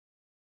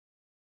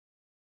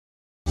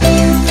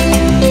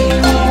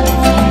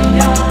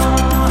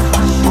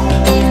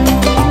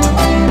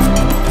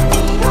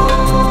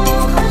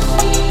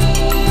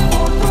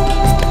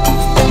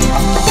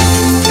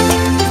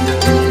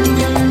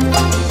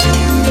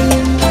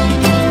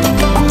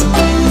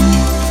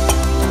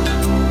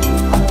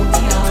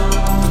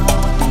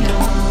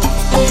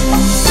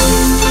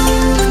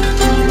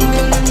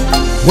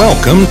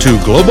Welcome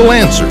to Global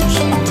Answers.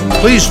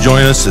 Please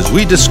join us as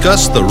we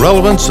discuss the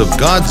relevance of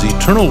God's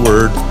eternal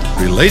word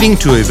relating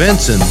to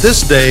events in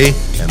this day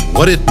and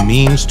what it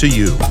means to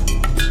you.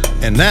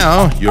 And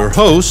now, your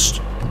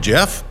hosts,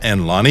 Jeff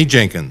and Lonnie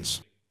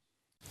Jenkins.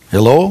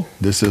 Hello,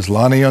 this is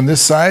Lonnie on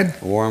this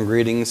side. Warm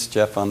greetings,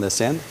 Jeff on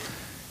this end.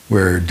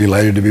 We're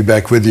delighted to be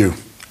back with you.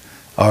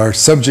 Our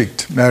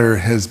subject matter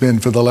has been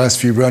for the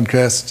last few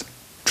broadcasts,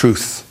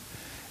 truth.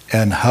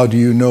 And how do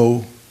you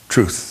know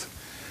truth?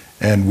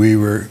 And we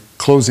were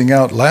closing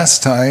out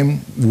last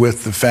time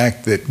with the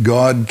fact that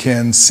God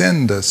can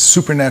send a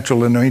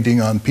supernatural anointing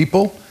on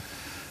people,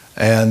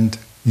 and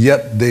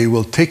yet they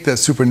will take that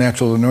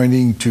supernatural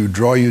anointing to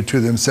draw you to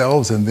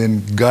themselves and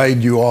then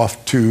guide you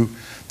off to,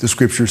 the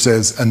scripture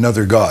says,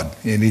 another God.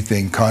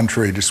 Anything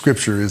contrary to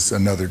scripture is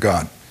another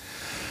God.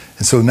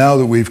 And so now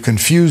that we've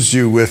confused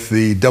you with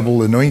the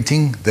double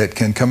anointing that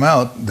can come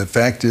out, the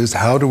fact is,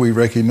 how do we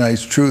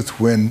recognize truth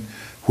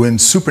when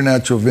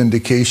supernatural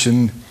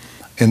vindication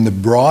in the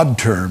broad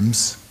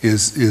terms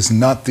is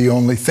not the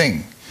only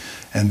thing?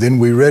 And then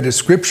we read a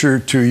scripture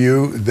to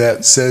you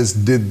that says,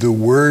 did the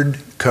word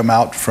come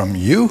out from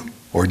you?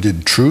 Or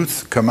did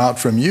truth come out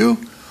from you?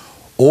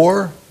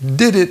 Or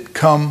did it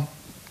come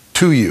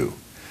to you?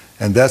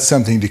 And that's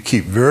something to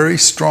keep very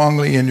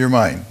strongly in your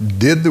mind.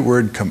 Did the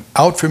word come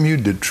out from you?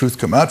 Did truth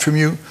come out from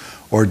you?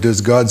 Or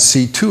does God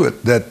see to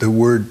it that the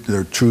word,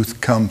 the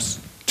truth comes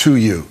to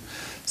you?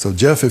 So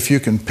Jeff, if you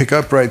can pick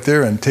up right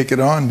there and take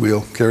it on,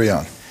 we'll carry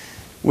on.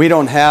 We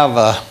don't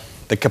have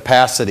the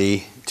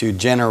capacity to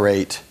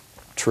generate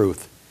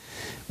truth.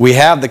 We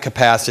have the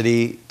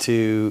capacity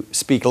to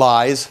speak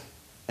lies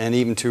and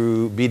even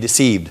to be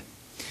deceived.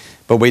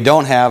 But we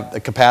don't have the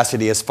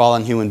capacity as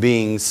fallen human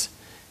beings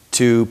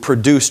to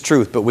produce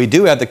truth. But we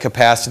do have the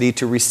capacity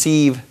to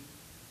receive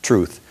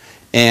truth.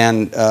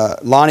 And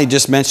Lonnie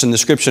just mentioned the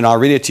scripture, and I'll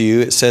read it to you.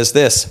 It says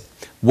this: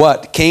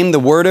 "What, came the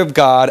word of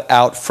God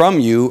out from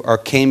you, or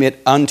came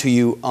it unto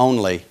you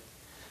only?"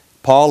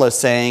 Paul is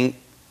saying,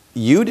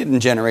 you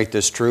didn't generate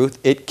this truth,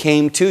 it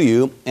came to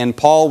you. And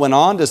Paul went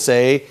on to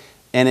say,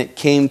 and it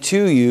came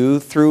to you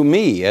through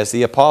me as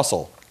the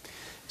apostle.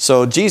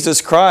 So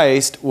Jesus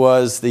Christ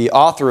was the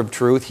author of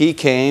truth. He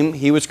came,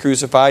 He was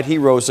crucified, He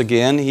rose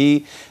again,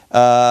 He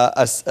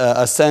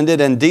ascended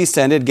and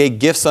descended, gave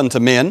gifts unto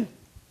men.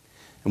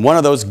 And one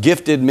of those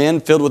gifted men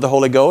filled with the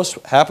Holy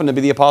Ghost happened to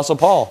be the Apostle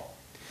Paul.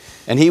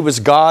 And he was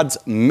God's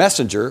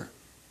messenger,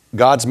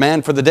 God's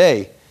man for the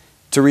day.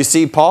 To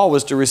receive Paul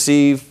was to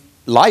receive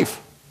life.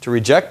 To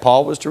reject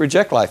Paul was to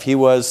reject life. He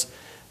was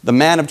the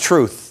man of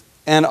truth.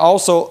 And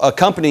also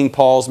accompanying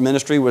Paul's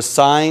ministry was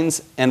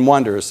signs and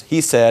wonders. He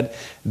said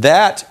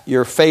that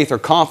your faith or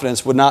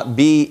confidence would not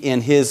be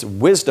in his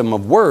wisdom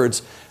of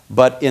words,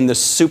 but in the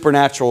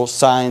supernatural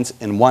signs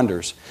and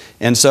wonders.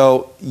 And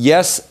so,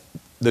 yes,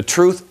 the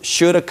truth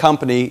should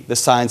accompany the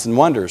signs and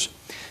wonders.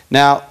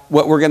 Now,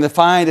 what we're going to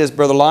find, as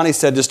Brother Lonnie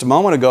said just a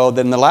moment ago,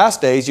 that in the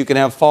last days you can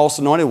have false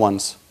anointed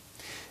ones.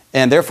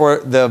 And therefore,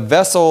 the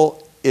vessel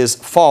is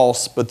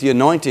false, but the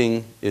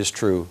anointing is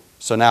true.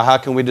 So now how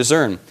can we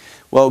discern?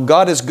 Well,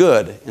 God is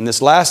good. In this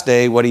last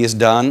day, what He has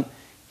done,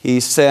 He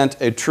sent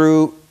a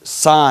true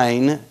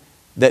sign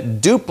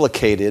that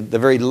duplicated the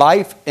very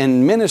life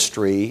and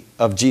ministry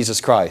of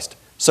Jesus Christ.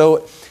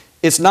 So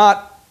it's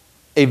not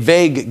a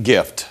vague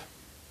gift.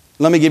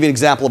 Let me give you an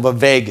example of a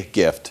vague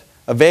gift.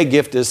 A vague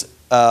gift is,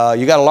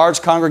 you got a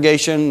large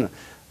congregation,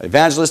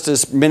 evangelist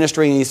is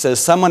ministering, and he says,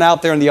 someone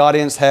out there in the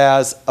audience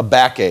has a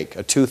backache,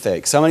 a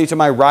toothache. Somebody to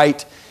my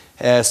right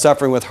is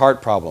suffering with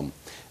heart problem.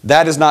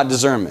 That is not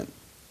discernment.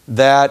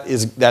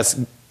 That's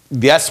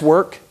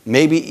guesswork,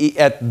 maybe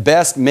at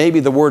best, maybe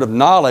the word of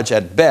knowledge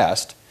at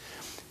best.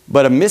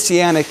 But a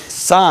messianic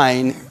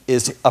sign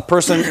is a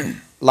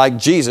person like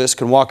Jesus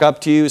can walk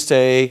up to you,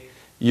 say,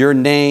 your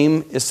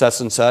name is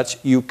such and such,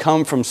 you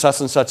come from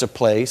such and such a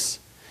place,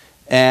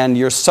 and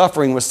you're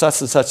suffering with such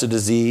and such a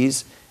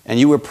disease, and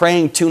you were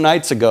praying 2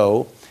 nights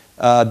ago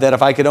that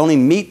if I could only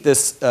meet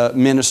this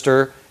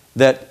minister,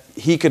 that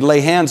he could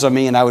lay hands on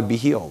me and I would be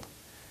healed.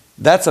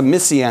 That's a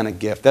messianic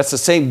gift. That's the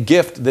same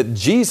gift that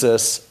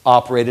Jesus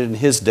operated in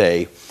His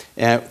day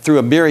through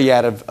a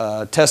myriad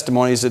of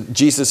testimonies that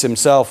Jesus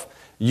Himself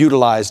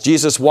utilized.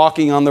 Jesus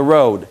walking on the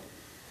road,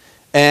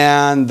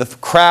 and the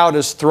crowd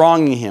is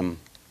thronging Him,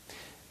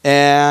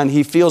 and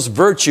He feels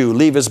virtue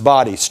leave His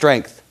body,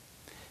 strength.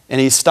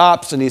 And He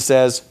stops and He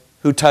says,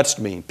 who touched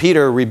me?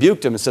 Peter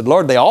rebuked Him and said,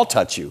 Lord, they all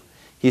touch you.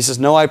 He says,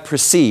 no, I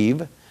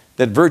perceive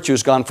that virtue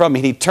has gone from me.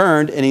 And He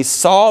turned and He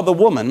saw the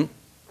woman,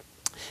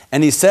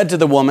 and He said to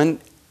the woman,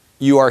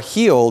 you are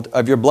healed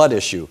of your blood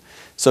issue.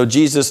 So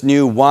Jesus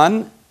knew,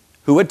 1,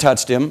 who had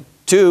touched Him,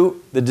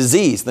 2, the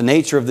disease, the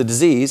nature of the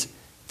disease,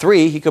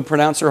 3, He could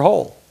pronounce her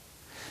whole.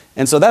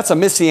 And so that's a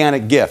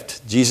messianic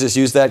gift. Jesus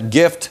used that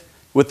gift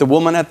with the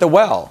woman at the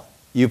well.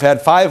 You've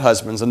had 5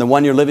 husbands, and the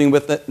one you're living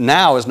with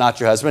now is not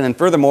your husband. And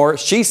furthermore,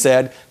 she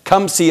said,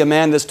 come see a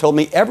man that's told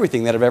me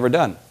everything that I've ever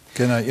done.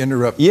 Can I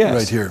interrupt Yes.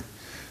 right here?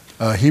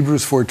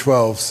 Hebrews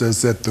 4:12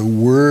 says that the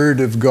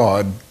Word of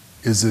God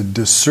is a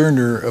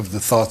discerner of the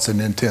thoughts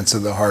and intents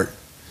of the heart.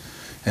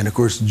 And of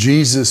course,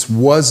 Jesus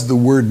was the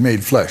Word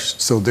made flesh.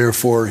 So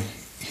therefore,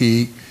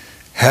 he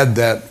had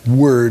that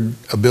Word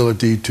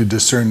ability to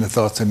discern the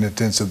thoughts and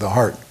intents of the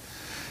heart.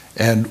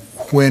 And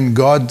when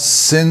God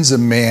sends a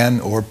man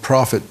or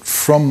prophet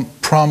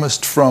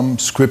promised from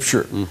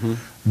Scripture,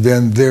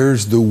 then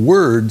there's the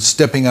Word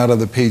stepping out of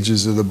the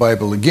pages of the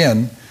Bible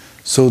again.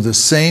 So the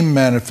same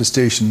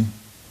manifestation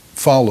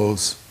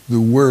follows. The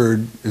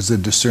Word is a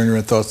discerner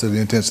of thoughts of the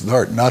intents of the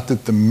heart. Not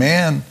that the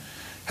man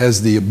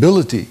has the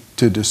ability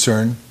to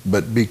discern,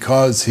 but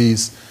because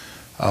he's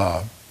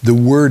the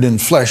Word in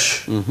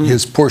flesh,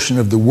 his portion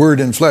of the Word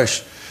in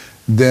flesh,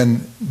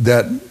 then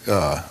that,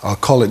 I'll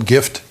call it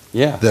gift,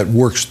 that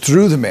works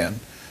through the man,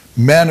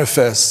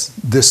 manifests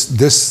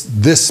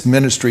this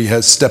ministry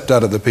has stepped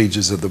out of the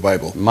pages of the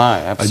Bible.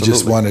 Absolutely. I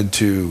just wanted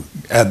to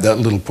add that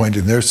little point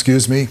in there.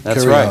 Excuse me.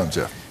 That's Carry right. on,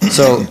 Jeff.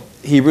 So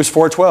Hebrews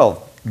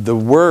 4:12, the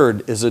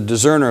Word is a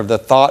discerner of the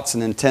thoughts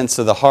and intents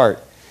of the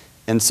heart.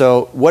 And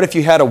so what if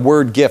you had a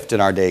word gift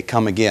in our day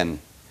come again?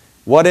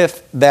 What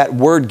if that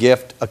word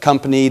gift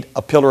accompanied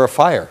a pillar of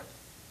fire?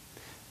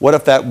 What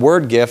if that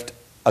word gift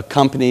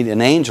accompanied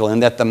an angel,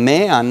 and that the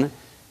man,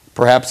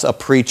 perhaps a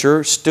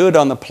preacher, stood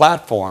on the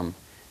platform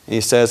and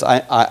he says,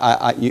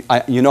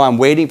 I'm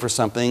waiting for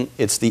something.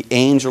 It's the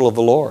angel of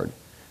the Lord.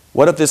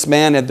 What if this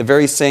man had the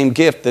very same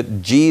gift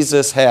that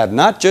Jesus had?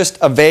 Not just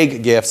a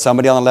vague gift,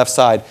 somebody on the left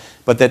side,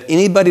 but that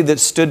anybody that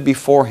stood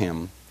before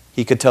him,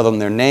 he could tell them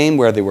their name,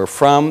 where they were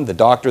from, the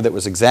doctor that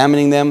was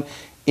examining them,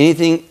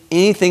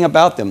 anything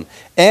about them.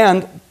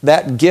 And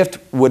that gift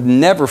would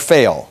never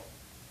fail.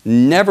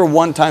 Never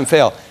one time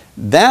fail.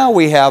 Now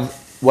we have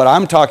what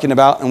I'm talking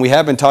about, and we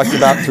have been talking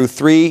about through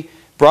 3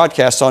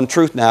 broadcasts on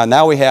truth now.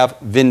 Now we have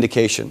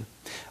vindication.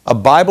 A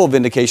Bible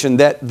vindication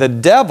that the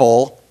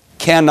devil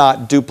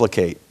cannot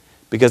duplicate,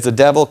 because the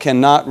devil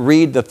cannot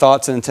read the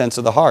thoughts and intents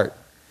of the heart.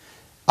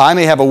 I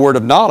may have a word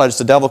of knowledge,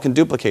 the devil can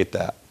duplicate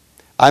that.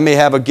 I may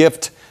have a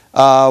gift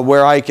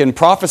where I can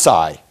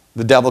prophesy,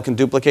 the devil can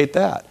duplicate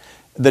that.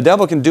 The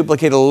devil can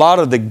duplicate a lot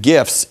of the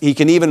gifts. He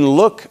can even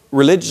look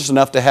religious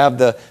enough to have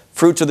the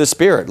fruits of the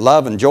Spirit,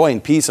 love and joy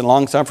and peace and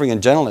long-suffering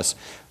and gentleness.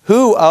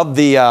 Who of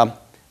the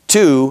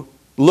 2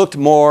 looked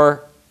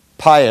more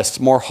pious,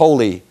 more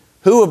holy?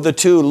 Who of the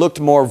 2 looked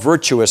more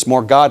virtuous,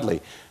 more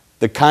godly?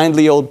 The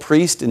kindly old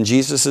priest in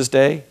Jesus'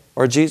 day,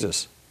 or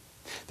Jesus?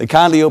 The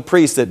kindly old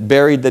priest that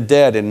buried the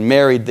dead and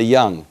married the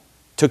young,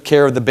 took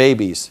care of the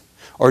babies?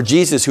 Or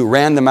Jesus, who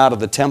ran them out of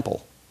the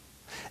temple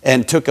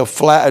and took a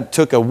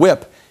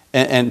whip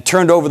and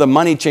turned over the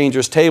money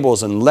changers'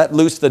 tables and let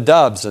loose the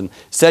doves and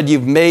said,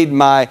 you've made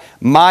my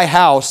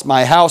house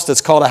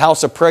that's called a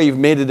house of prayer, you've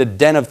made it a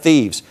den of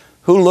thieves.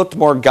 Who looked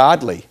more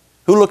godly?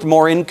 Who looked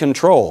more in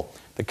control?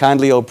 The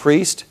kindly old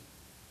priest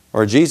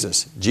or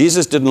Jesus?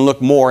 Jesus didn't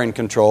look more in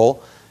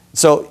control.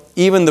 So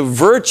even the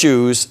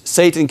virtues,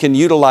 Satan can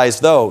utilize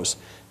those,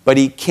 but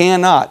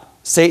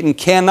Satan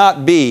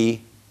cannot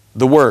be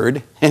the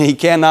Word, and he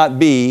cannot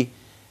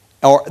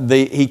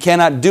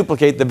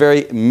duplicate the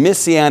very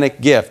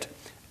messianic gift,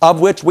 of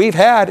which we've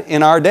had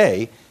in our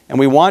day, and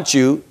we want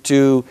you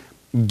to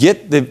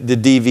get the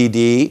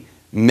DVD,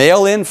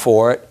 mail in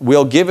for it,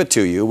 we'll give it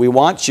to you. We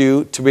want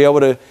you to be able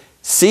to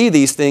see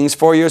these things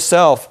for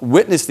yourself,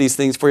 witness these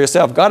things for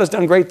yourself. God has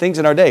done great things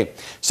in our day.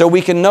 So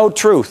we can know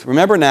truth.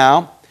 Remember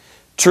now,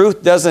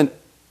 truth doesn't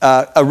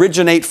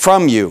originate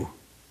from you.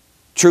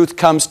 Truth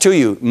comes to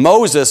you.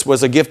 Moses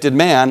was a gifted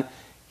man.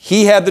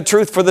 He had the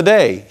truth for the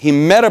day. He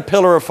met a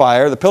pillar of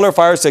fire. The pillar of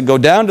fire said, go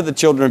down to the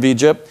children of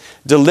Egypt,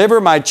 deliver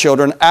my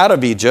children out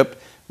of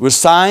Egypt with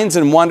signs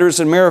and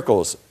wonders and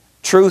miracles.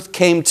 Truth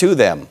came to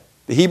them.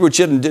 The Hebrew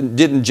children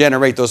didn't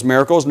generate those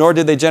miracles, nor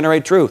did they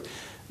generate truth.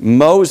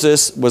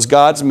 Moses was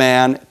God's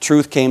man.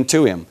 Truth came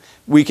to him.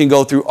 We can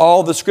go through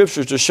all the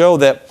scriptures to show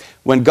that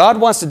when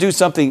God wants to do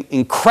something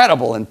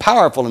incredible and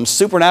powerful and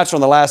supernatural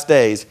in the last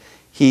days,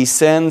 he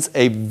sends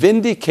a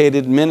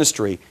vindicated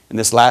ministry. In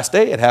this last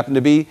day, it happened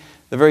to be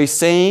the very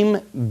same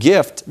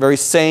gift, very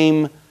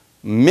same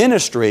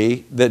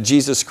ministry that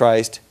Jesus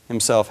Christ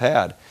himself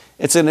had.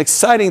 It's an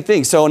exciting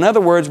thing. So in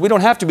other words, we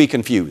don't have to be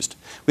confused.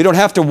 We don't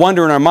have to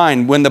wonder in our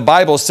mind when the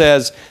Bible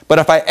says, but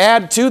if I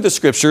add to the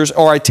scriptures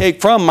or I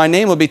take from, my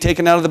name will be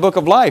taken out of the book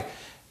of life.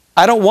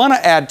 I don't want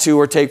to add to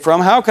or take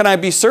from. How can I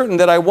be certain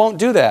that I won't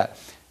do that?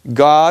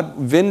 God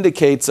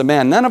vindicates a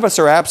man. None of us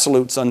are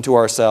absolutes unto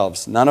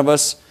ourselves. None of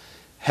us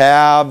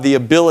have the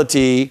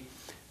ability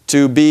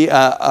to be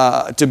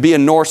a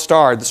North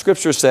Star. The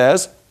scripture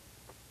says,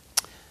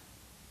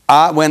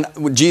 when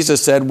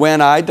Jesus said,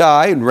 when I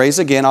die and raise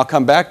again, I'll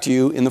come back to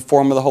you in the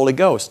form of the Holy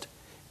Ghost.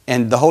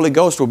 And the Holy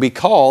Ghost will be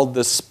called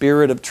the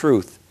Spirit of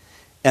truth.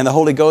 And the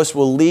Holy Ghost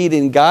will lead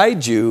and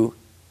guide you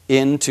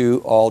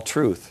into all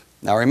truth.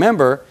 Now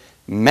remember,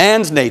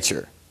 man's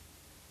nature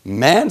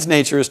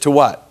is to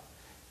what?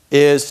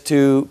 Is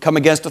to come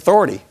against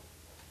authority.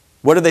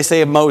 What did they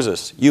say of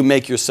Moses? You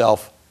make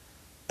yourself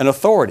an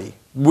authority.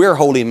 We're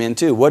holy men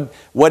too.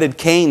 What did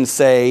Cain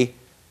say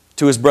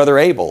to his brother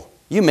Abel?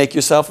 You make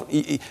yourself,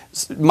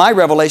 my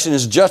revelation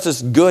is just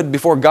as good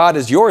before God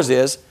as yours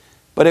is,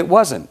 but it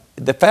wasn't.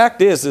 the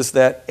fact is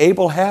that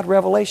Abel had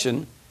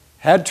revelation,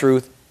 had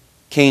truth.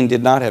 Cain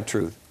did not have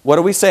truth. What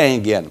are we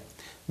saying again?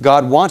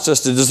 God wants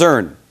us to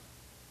discern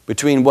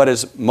between what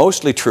is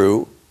mostly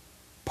true,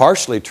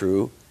 partially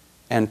true,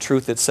 and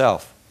truth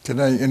itself. Can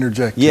I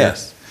interject?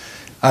 Yes.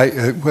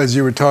 As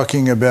you were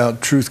talking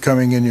about truth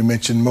coming in, you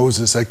mentioned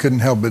Moses. I couldn't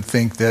help but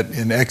think that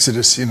in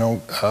Exodus,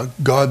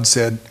 God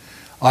said,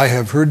 I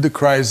have heard the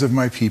cries of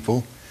my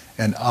people,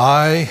 and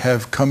I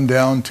have come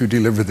down to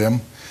deliver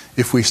them.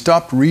 If we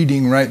stopped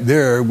reading right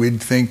there,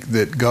 we'd think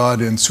that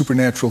God in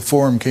supernatural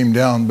form came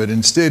down, but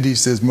instead he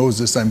says,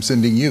 Moses, I'm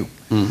sending you.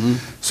 Mm-hmm.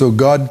 So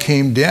God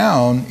came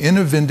down in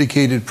a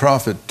vindicated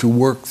prophet to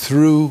work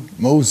through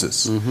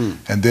Moses.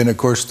 Mm-hmm. And then, of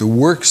course, the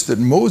works that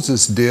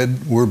Moses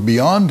did were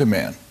beyond a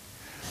man.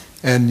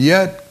 And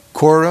yet,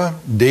 Korah,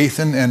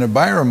 Dathan, and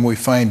Abiram, we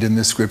find in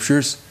the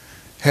scriptures,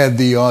 had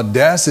the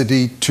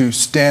audacity to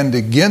stand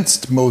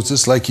against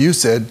Moses, like you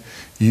said,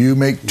 you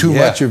make too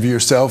much of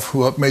yourself,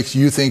 what makes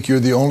you think you're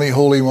the only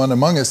holy one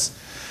among us.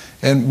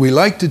 And we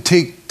like to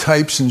take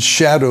types and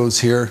shadows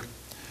here.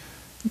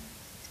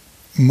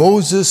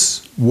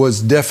 Moses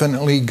was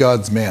definitely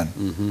God's man.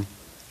 Mm-hmm.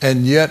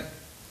 And yet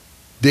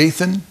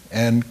Dathan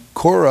and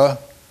Korah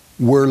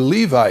were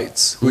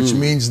Levites, which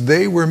means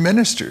they were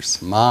ministers.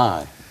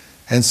 My.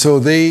 And so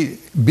they,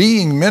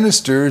 being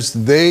ministers,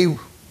 they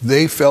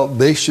felt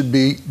they should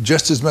be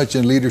just as much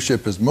in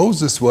leadership as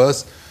Moses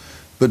was,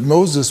 but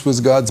Moses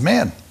was God's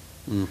man.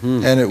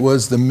 Mm-hmm. And it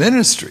was the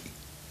ministry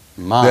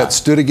that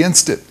stood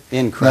against it.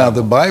 Incredible. Now,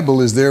 the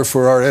Bible is there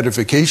for our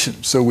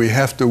edification, so we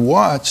have to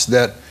watch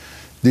that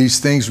these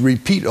things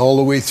repeat all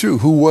the way through.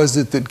 Who was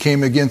it that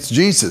came against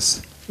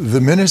Jesus?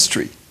 The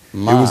ministry. It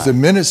was the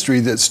ministry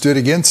that stood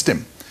against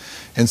him.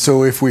 And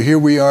so if here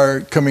we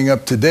are coming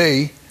up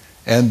today,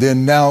 and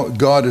then now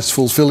God is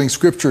fulfilling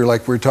Scripture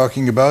like we're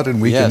talking about,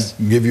 and we can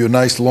give you a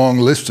nice long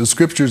list of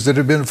Scriptures that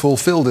have been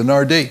fulfilled in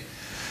our day.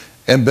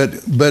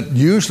 But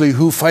usually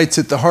who fights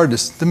it the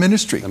hardest? The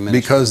ministry.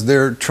 Because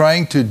they're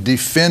trying to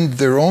defend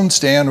their own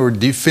stand or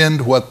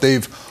defend what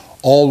they've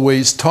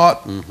always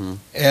taught,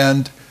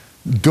 and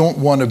don't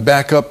want to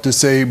back up to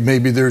say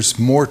maybe there's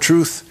more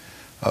truth.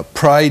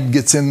 Pride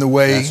gets in the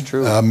way. That's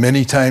true.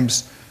 Many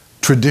times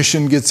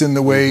tradition gets in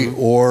the way,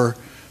 or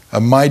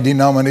my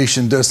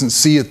denomination doesn't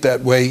see it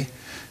that way.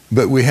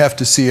 But we have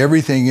to see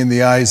everything in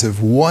the eyes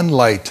of one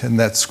light, and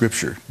that's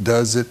Scripture.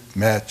 Does it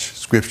match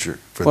Scripture?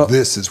 For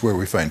this is where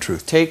we find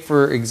truth. Take,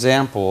 for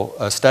example,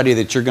 a study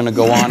that you're going to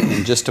go on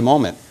in just a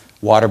moment.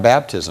 Water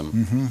baptism.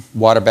 Mm-hmm.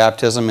 Water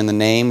baptism in the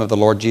name of the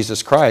Lord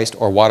Jesus Christ,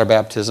 or water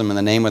baptism in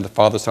the name of the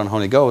Father, Son, and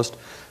Holy Ghost.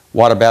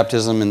 Water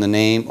baptism in the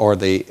name, or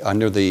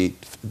under the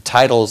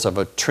titles of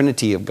a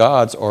trinity of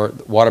gods, or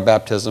water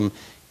baptism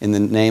in the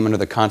name under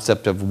the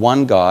concept of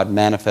one God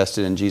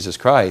manifested in Jesus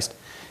Christ.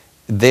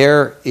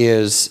 There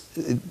is,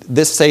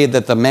 this say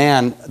that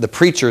the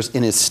preacher's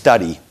in his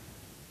study.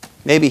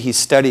 Maybe he's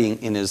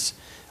studying in his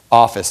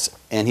office,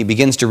 and he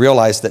begins to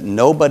realize that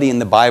nobody in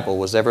the Bible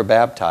was ever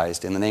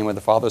baptized in the name of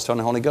the Father, Son,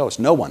 and Holy Ghost.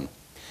 No one.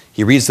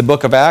 He reads the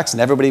book of Acts,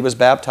 and everybody was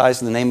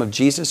baptized in the name of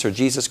Jesus or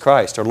Jesus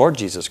Christ or Lord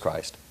Jesus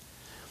Christ.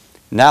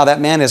 Now that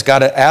man has got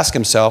to ask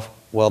himself,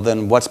 well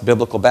then what's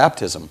biblical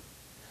baptism?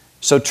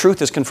 So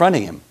truth is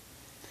confronting him.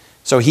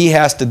 So he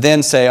has to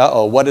then say,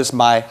 what does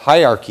my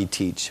hierarchy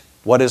teach?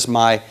 What does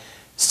my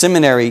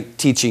seminary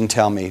teaching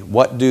tell me?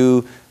 What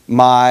do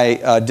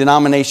my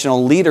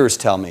denominational leaders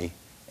tell me?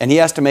 And he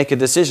has to make a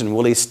decision.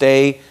 Will he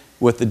stay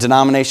with the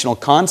denominational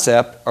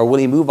concept, or will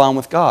he move on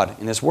with God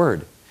in His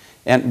Word?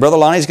 And Brother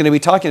Lonnie is going to be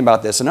talking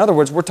about this. In other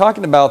words, we're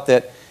talking about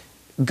that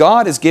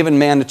God has given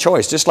man the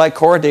choice, just like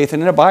Korah,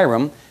 Dathan, and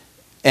Abiram,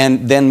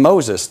 and then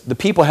Moses. The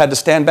people had to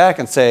stand back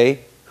and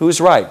say,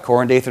 who's right,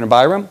 Korah, Dathan, and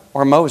Abiram,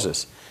 or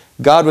Moses?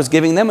 God was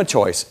giving them a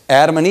choice.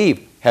 Adam and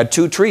Eve had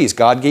two trees.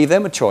 God gave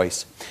them a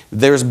choice.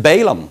 There's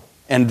Balaam,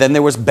 and then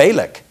there was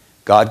Balak.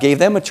 God gave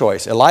them a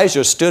choice.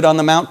 Elijah stood on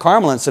the Mount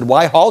Carmel and said,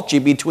 why halt ye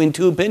between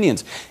two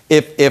opinions?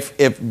 If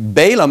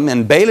Balaam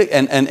and Balak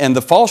and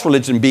the false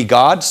religion be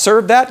God,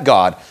 serve that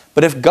God.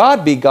 But if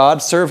God be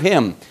God, serve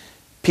Him.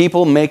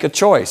 People make a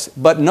choice.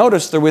 But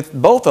notice that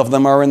both of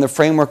them are in the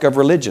framework of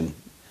religion.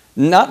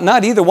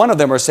 Not either one of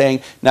them are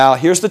saying, now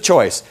here's the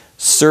choice,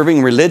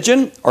 serving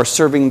religion or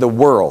serving the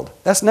world.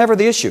 That's never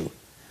the issue.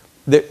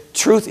 The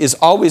truth is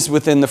always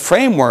within the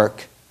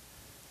framework.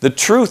 The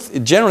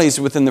truth generally is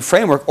within the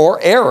framework, or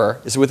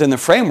error is within the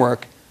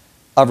framework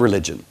of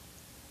religion.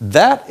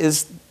 That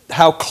is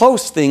how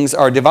close things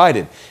are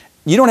divided.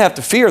 You don't have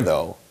to fear,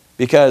 though,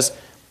 because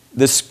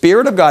the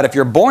Spirit of God, if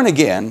you're born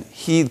again,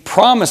 He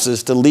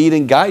promises to lead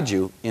and guide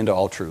you into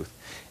all truth.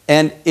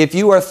 And if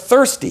you are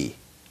thirsty,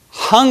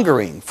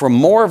 hungering for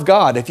more of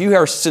God, if you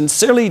are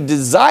sincerely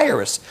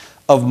desirous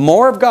of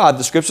more of God,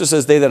 the Scripture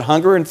says, they that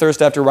hunger and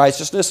thirst after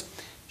righteousness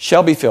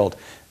shall be filled.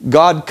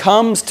 God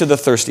comes to the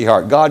thirsty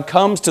heart. God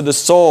comes to the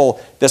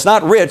soul that's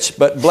not rich,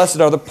 but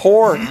blessed are the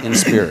poor in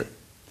spirit,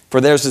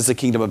 for theirs is the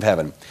kingdom of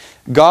heaven.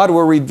 God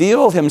will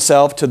reveal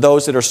Himself to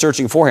those that are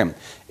searching for Him.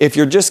 If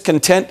you're just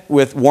content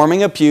with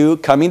warming a pew,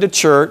 coming to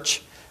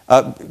church,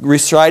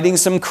 reciting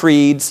some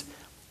creeds,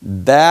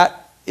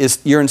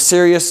 you're in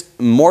serious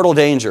mortal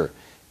danger.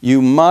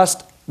 You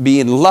must be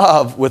in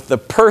love with the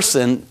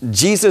person,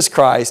 Jesus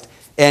Christ,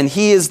 and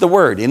He is the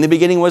Word. In the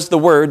beginning was the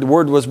Word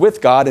was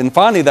with God, and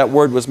finally that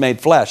Word was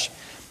made flesh.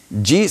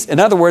 In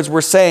other words,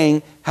 we're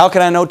saying, how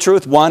can I know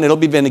truth? One, it'll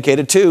be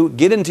vindicated. Two,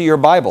 get into your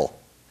Bible.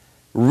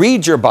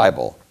 Read your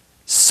Bible.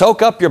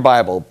 Soak up your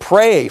Bible.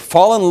 Pray.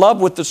 Fall in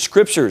love with the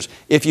Scriptures.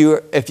 If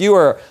you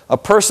are a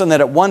person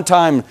that at one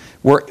time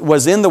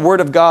was in the Word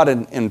of God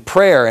in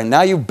prayer, and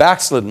now you've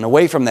backslidden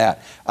away from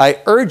that, I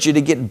urge you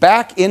to get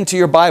back into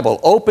your Bible.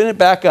 Open it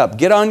back up.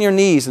 Get on your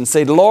knees and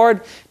say,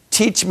 Lord,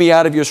 teach me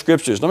out of your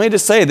Scriptures. Let me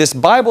just say, this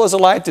Bible is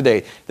alive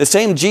today. The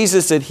same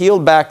Jesus that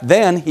healed back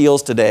then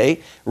heals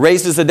today.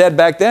 Raises the dead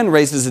back then,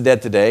 raises the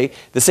dead today.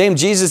 The same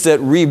Jesus that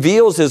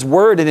reveals His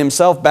Word in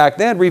Himself back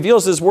then,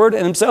 reveals His Word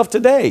in Himself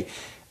today.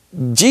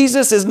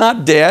 Jesus is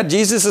not dead.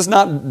 Jesus is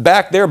not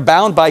back there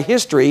bound by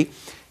history.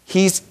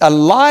 He's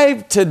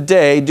alive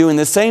today doing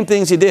the same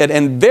things He did.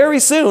 And very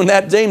soon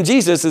that same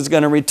Jesus is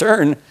going to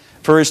return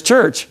for His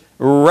church,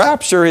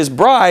 rapture His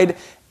bride,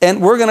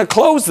 and we're going to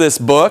close this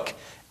book.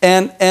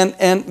 And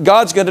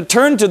God's going to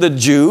turn to the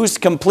Jews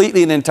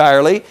completely and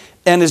entirely,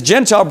 and His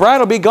Gentile bride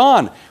will be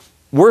gone.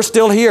 We're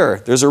still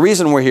here. There's a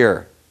reason we're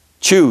here.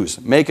 Choose.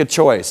 Make a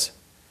choice.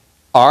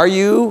 Are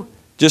you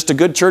just a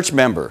good church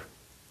member?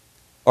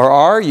 Or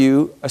are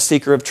you a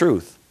seeker of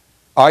truth?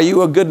 Are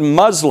you a good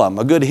Muslim,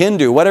 a good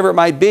Hindu, whatever it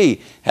might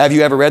be? Have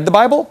you ever read the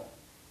Bible?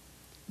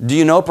 Do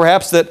you know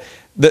perhaps that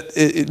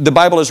the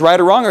Bible is right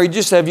or wrong, or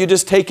have you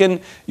just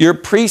taken your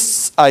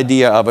priest's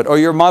idea of it, or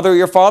your mother or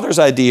your father's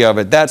idea of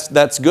it?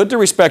 That's good to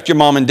respect your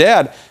mom and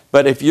dad,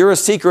 but if you're a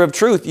seeker of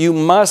truth, you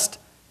must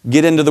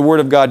get into the Word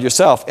of God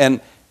yourself. And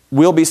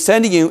we'll be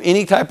sending you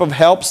any type of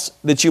helps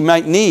that you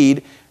might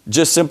need.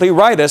 Just simply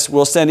write us.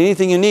 We'll send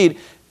anything you need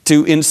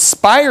to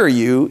inspire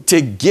you to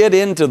get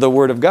into the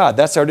Word of God.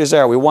 That's our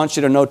desire. We want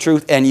you to know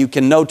truth, and you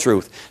can know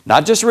truth.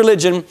 Not just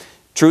religion.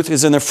 Truth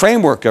is in the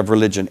framework of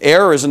religion.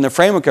 Error is in the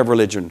framework of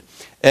religion.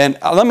 And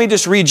let me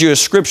just read you a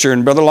scripture,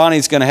 and Brother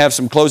Lonnie's going to have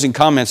some closing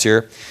comments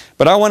here.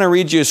 But I want to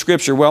read you a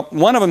scripture. Well,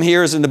 one of them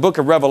here is in the book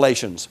of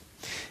Revelations.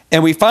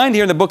 And we find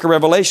here in the book of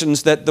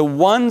Revelations that the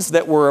ones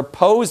that were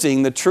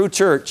opposing the true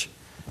church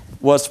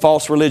was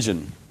false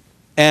religion.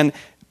 And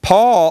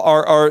Paul,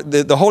 or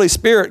the Holy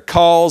Spirit,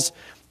 calls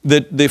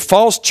the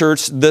false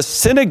church the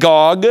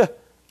synagogue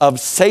of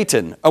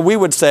Satan. Or we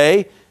would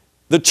say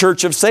the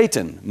church of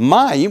Satan.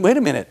 Wait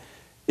a minute.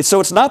 So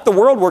it's not the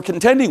world we're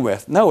contending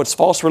with. No, it's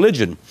false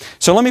religion.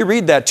 So let me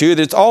read that to you.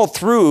 It's all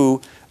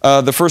through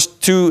the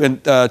first two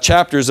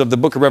chapters of the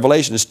book of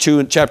Revelations,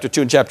 chapter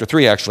 2 and chapter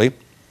 3 actually.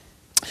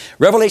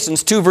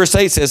 Revelations 2 verse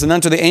 8 says, "And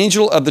unto the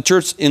angel of the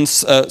church in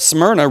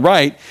Smyrna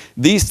write,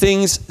 These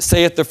things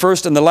saith the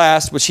first and the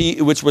last,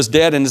 which was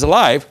dead and is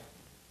alive.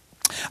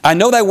 I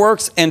know thy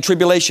works and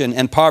tribulation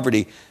and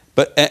poverty,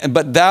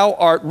 but thou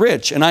art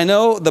rich. And I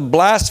know the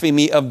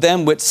blasphemy of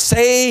them which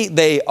say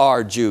they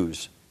are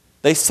Jews."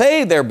 They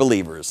say they're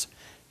believers.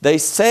 They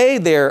say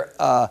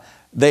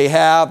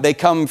they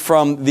come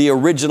from the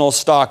original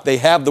stock. They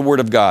have the Word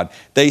of God.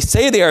 They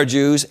say they are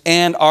Jews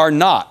and are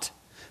not,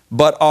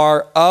 but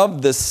are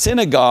of the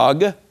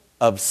synagogue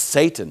of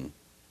Satan.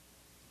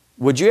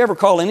 Would you ever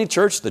call any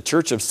church the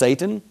church of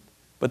Satan?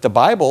 But the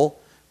Bible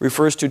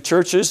refers to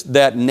churches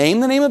that name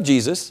the name of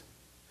Jesus,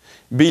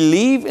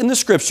 believe in the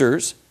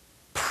Scriptures,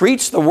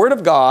 preach the Word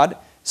of God.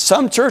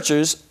 Some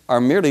churches are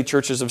merely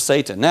churches of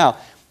Satan. Now,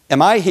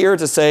 am I here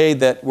to say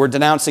that we're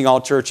denouncing all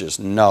churches?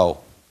 No,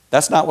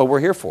 that's not what we're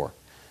here for.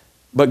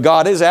 But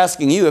God is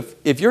asking you,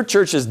 if your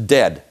church is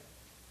dead,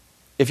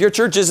 if your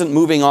church isn't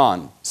moving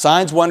on,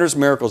 signs, wonders,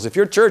 miracles, if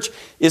your church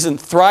isn't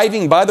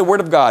thriving by the Word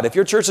of God, if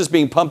your church is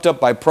being pumped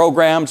up by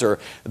programs or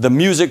the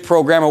music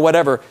program or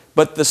whatever,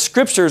 but the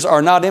Scriptures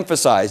are not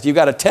emphasized, you've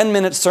got a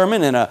 10-minute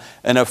sermon and a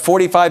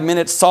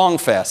 45-minute song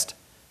fest,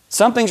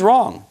 something's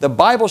wrong. The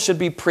Bible should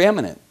be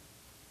preeminent.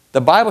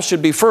 The Bible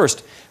should be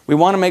first. We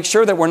want to make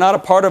sure that we're not a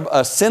part of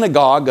a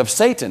synagogue of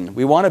Satan.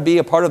 We want to be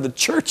a part of the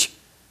church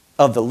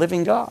of the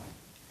living God.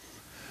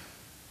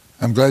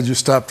 I'm glad you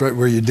stopped right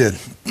where you did.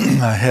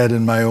 I had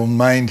in my own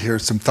mind here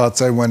some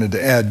thoughts I wanted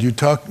to add.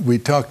 We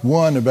talked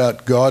one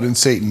about God and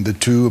Satan, the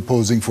two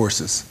opposing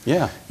forces.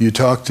 Yeah. You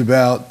talked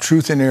about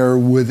truth and error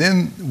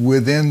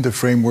within the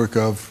framework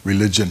of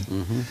religion.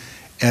 Mm-hmm.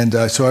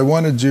 And so I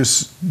want to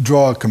just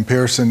draw a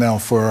comparison now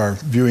for our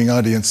viewing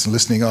audience,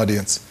 listening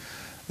audience,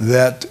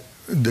 that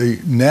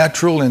the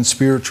natural and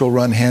spiritual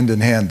run hand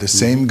in hand. The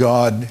same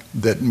God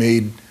that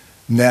made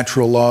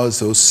natural laws,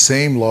 those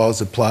same laws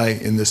apply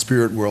in the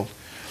spirit world.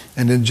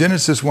 And in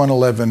Genesis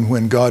 1:11,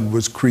 when God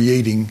was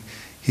creating,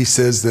 He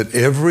says that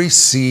every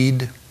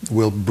seed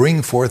will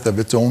bring forth of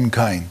its own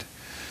kind.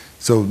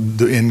 So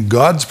in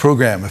God's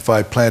program, if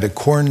I plant a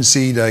corn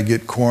seed, I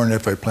get corn.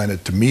 If I plant a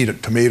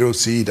tomato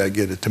seed, I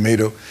get a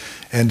tomato.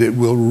 And it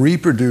will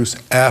reproduce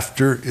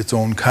after its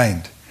own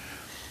kind.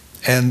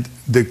 And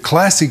the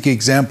classic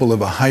example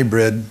of a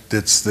hybrid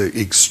that's the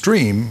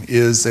extreme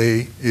is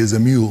a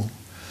mule.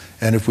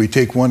 And if we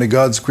take one of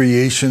God's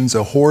creations,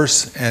 a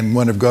horse, and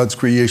one of God's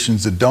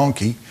creations, a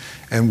donkey,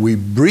 and we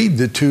breed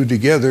the two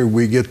together,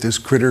 we get this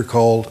critter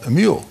called a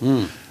mule.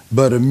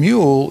 But a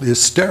mule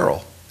is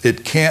sterile.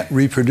 It can't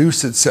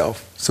reproduce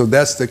itself. So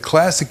that's the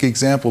classic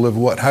example of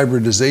what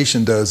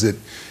hybridization does. It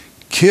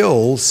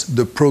kills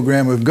the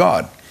program of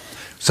God.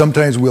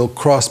 Sometimes we'll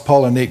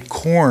cross-pollinate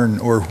corn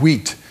or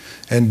wheat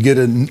and get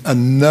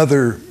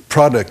another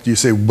product. You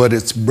say, but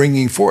it's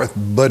bringing forth.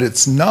 But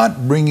it's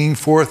not bringing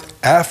forth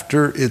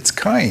after its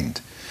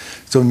kind.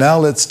 So now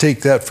let's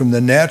take that from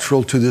the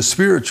natural to the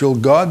spiritual.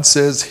 God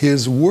says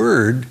His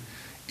Word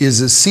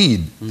is a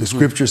seed. The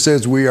Scripture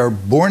says we are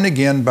born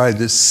again by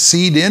the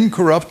seed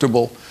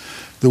incorruptible,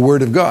 the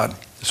Word of God.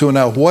 So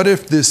now what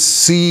if this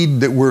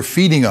seed that we're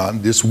feeding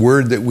on, this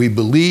Word that we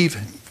believe,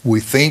 we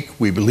think,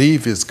 we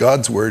believe is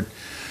God's Word,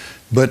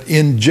 but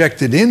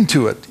injected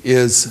into it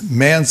is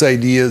man's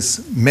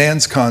ideas,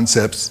 man's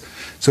concepts.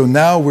 So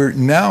now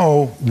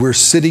we're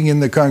sitting in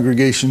the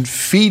congregation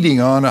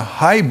feeding on a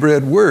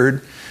hybrid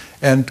word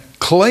and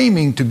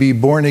claiming to be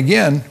born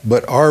again,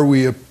 but are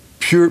we a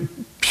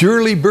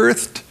purely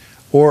birthed,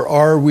 or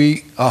are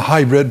we a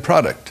hybrid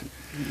product?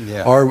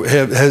 Yeah.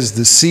 Has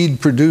the seed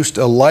produced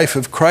a life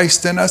of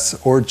Christ in us,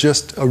 or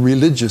just a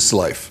religious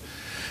life?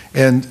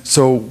 And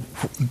so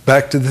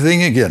back to the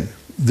thing again.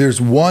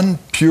 There's one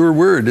pure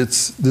word.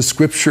 It's the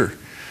Scripture.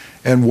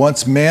 And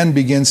once man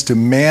begins to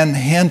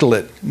manhandle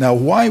it. Now,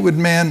 why would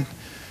man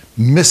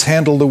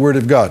mishandle the Word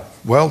of God?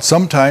 Well,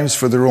 sometimes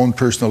for their own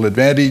personal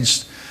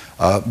advantage.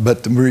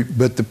 But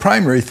the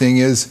primary thing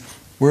is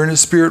we're in a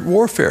spirit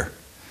warfare.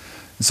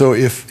 So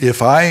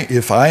if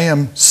I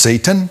am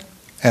Satan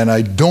and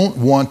I don't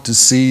want to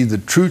see the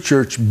true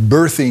church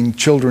birthing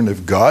children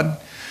of God,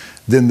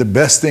 then the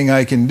best thing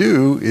I can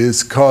do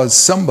is cause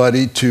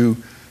somebody to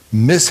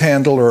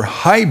mishandle or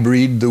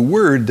hybrid the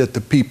word that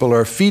the people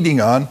are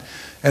feeding on,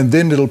 and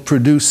then it'll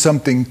produce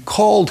something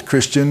called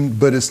Christian,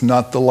 but it's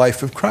not the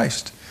life of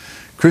Christ.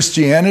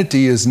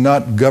 Christianity is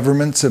not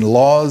governments and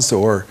laws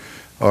or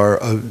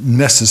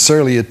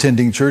necessarily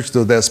attending church,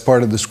 though that's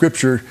part of the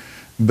Scripture,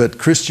 but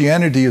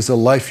Christianity is a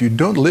life you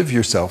don't live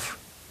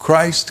yourself.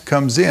 Christ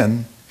comes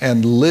in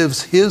and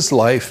lives His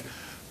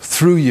life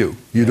through you.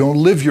 You don't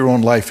live your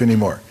own life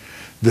anymore.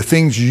 The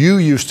things you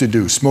used to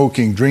do,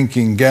 smoking,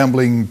 drinking,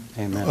 gambling,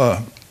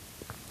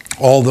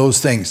 all those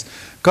things,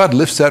 God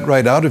lifts that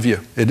right out of you.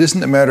 It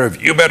isn't a matter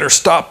of, you better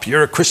stop,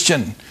 you're a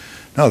Christian.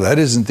 No, that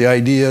isn't the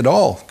idea at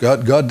all.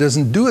 God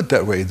doesn't do it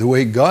that way. The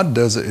way God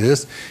does it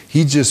is,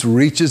 He just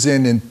reaches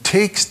in and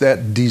takes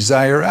that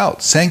desire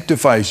out,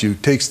 sanctifies you,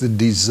 takes the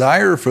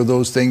desire for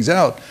those things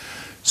out,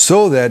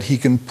 so that He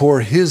can pour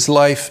His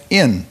life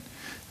in.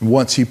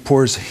 Once He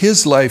pours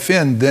His life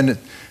in,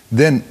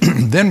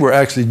 then we're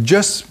actually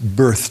just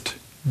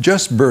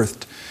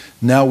birthed.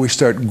 Now we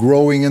start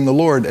growing in the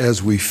Lord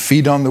as we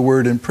feed on the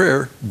Word in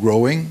prayer,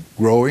 growing,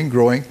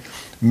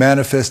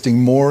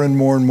 manifesting more and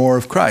more and more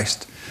of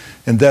Christ.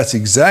 And that's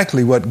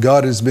exactly what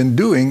God has been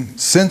doing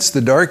since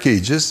the Dark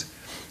Ages.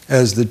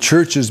 As the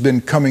church has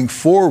been coming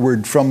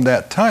forward from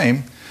that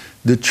time,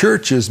 the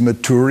church is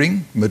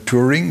maturing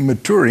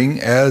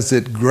as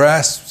it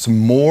grasps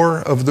more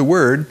of the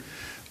Word.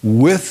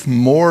 With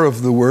more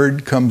of the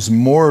Word comes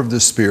more of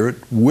the Spirit.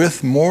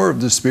 With more of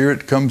the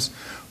Spirit comes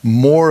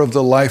more of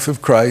the life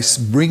of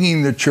Christ,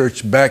 bringing the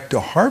church back to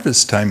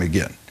harvest time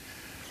again.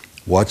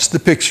 Watch the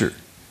picture.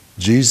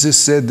 Jesus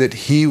said that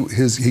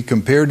he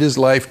compared His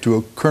life to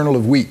a kernel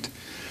of wheat.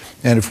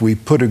 And if we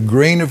put a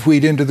grain of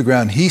wheat into the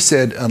ground, He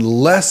said,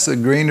 unless a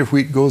grain of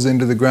wheat goes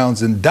into the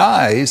ground and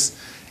dies,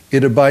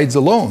 it abides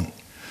alone.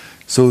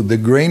 So the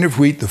grain of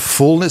wheat, the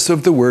fullness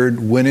of the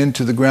Word, went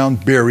into the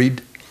ground,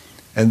 buried,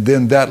 and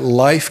then that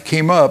life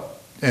came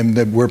up, and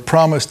that we're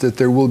promised that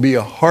there will be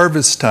a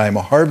harvest time,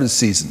 a harvest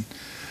season.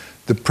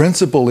 The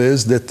principle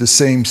is that the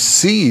same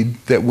seed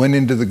that went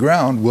into the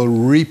ground will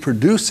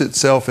reproduce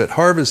itself at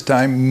harvest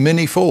time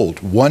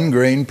manyfold. One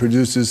grain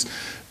produces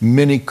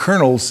many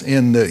kernels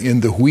in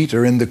the wheat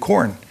or in the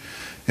corn.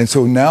 And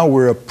so now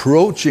we're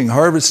approaching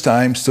harvest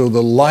time, so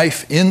the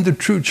life in the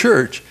true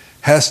church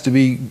has to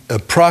be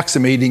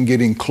approximating,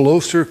 getting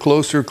closer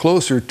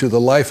to the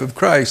life of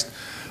Christ.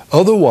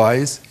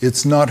 Otherwise,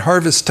 it's not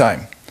harvest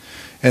time.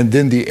 And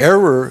then the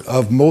error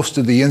of most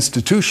of the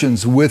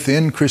institutions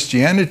within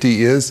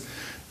Christianity is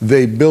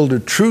they build a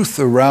truth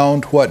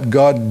around what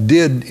God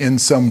did in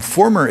some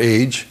former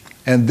age,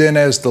 and then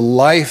as the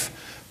life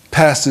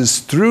passes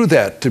through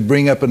that to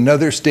bring up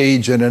another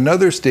stage and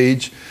another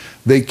stage,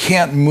 they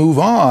can't move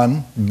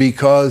on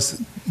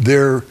because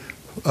their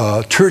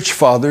church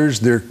fathers,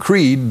 their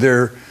creed,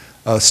 their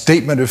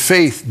statement of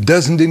faith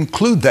doesn't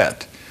include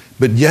that.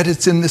 But yet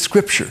it's in the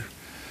Scripture.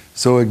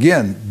 So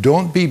again,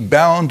 don't be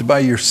bound by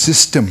your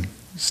system.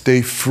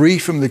 Stay free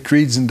from the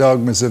creeds and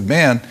dogmas of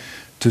man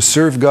to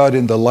serve God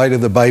in the light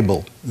of the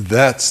Bible.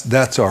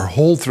 That's our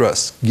whole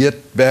thrust.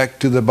 Get back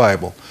to the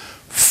Bible.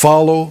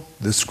 Follow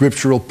the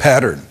scriptural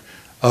pattern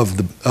of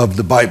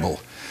the Bible.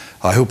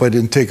 I hope I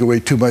didn't take away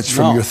too much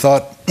from your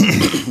thought.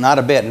 Not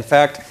a bit. In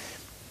fact,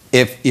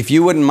 if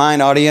you wouldn't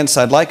mind, audience,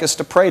 I'd like us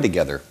to pray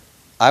together.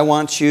 I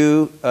want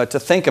you to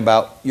think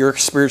about your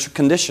spiritual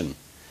condition.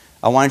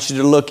 I want you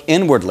to look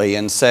inwardly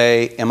and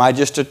say, am I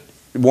just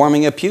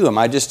warming a pew? Am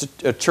I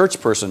just a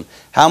church person?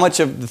 How much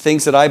of the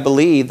things that I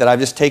believe that I've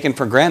just taken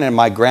for granted?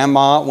 My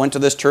grandma went to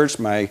this church,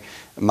 my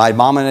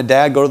mom and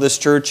dad go to this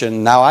church,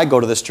 and now I go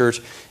to this church.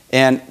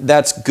 And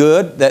that's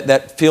good.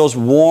 That feels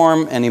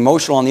warm and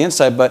emotional on the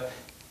inside, but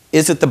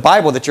is it the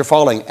Bible that you're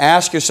following?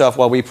 Ask yourself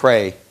while we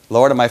pray,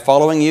 Lord, am I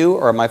following you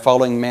or am I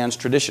following man's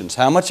traditions?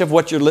 How much of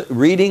what you're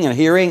reading and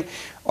hearing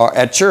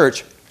at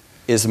church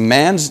is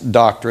man's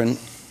doctrine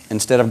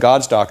instead of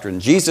God's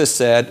doctrine? Jesus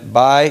said,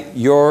 by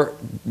your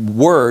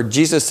word,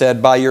 Jesus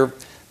said, by your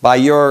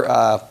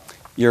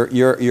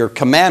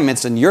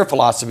commandments and your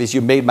philosophies,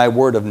 you made my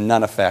word of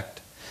none effect.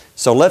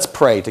 So let's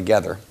pray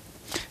together.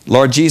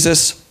 Lord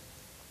Jesus,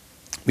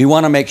 we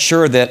want to make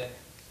sure that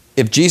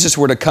if Jesus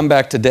were to come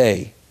back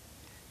today,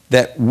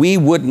 that we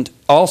wouldn't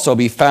also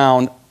be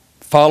found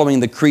following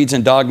the creeds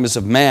and dogmas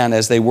of man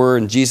as they were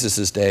in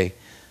Jesus' day,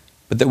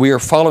 but that we are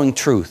following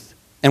truth.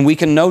 And we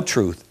can know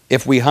truth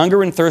if we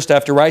hunger and thirst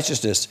after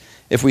righteousness,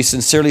 if we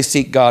sincerely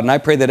seek God. And I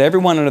pray that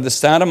everyone under the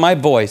sound of my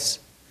voice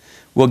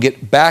will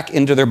get back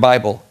into their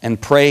Bible and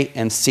pray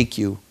and seek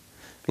you.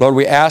 Lord,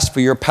 we ask for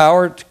your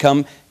power to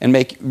come and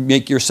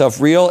make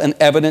yourself real and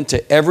evident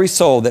to every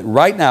soul that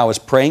right now is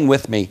praying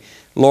with me.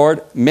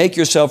 Lord, make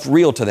yourself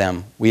real to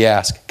them, we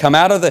ask. Come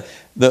out of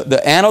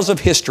the annals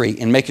of history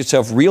and make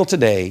yourself real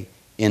today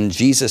in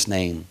Jesus'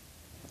 name.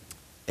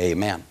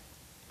 Amen.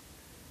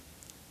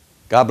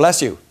 God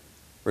bless you.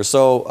 We're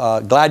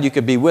so glad you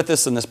could be with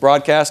us in this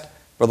broadcast.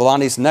 Brother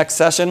Lonnie's next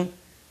session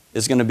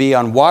is going to be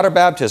on water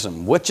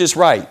baptism. Which is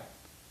right?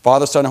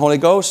 Father, Son, and Holy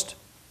Ghost,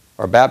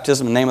 or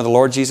baptism in the name of the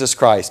Lord Jesus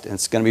Christ? And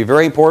it's going to be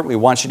very important. We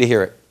want you to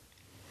hear it.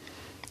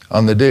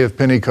 On the day of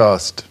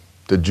Pentecost,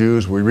 the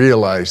Jews, we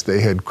realized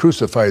they had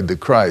crucified the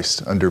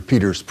Christ under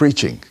Peter's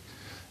preaching.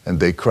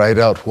 And they cried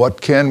out, "What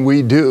can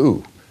we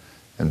do?"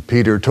 And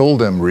Peter told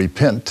them,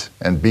 "Repent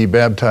and be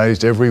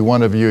baptized, every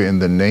one of you, in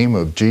the name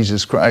of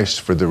Jesus Christ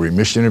for the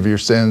remission of your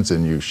sins,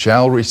 and you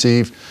shall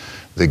receive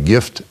the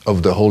gift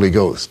of the Holy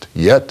Ghost."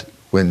 Yet,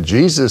 when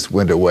Jesus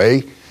went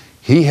away,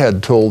 he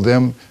had told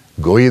them,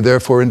 "Go ye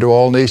therefore into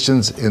all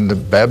nations,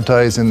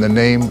 baptize in the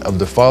name of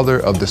the Father,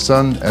 of the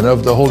Son, and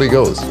of the Holy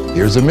Ghost."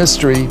 Here's a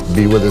mystery.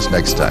 Be with us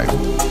next time.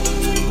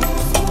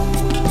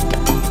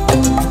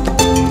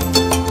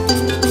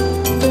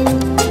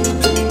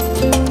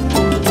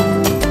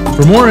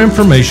 For more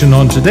information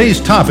on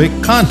today's topic,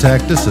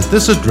 contact us at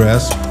this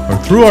address or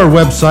through our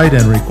website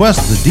and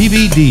request the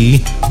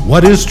DVD,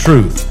 What is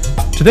Truth?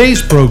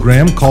 Today's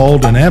program,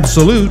 called An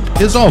Absolute,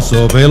 is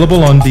also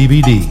available on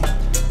DVD.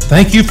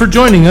 Thank you for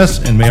joining us,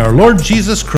 and may our Lord Jesus Christ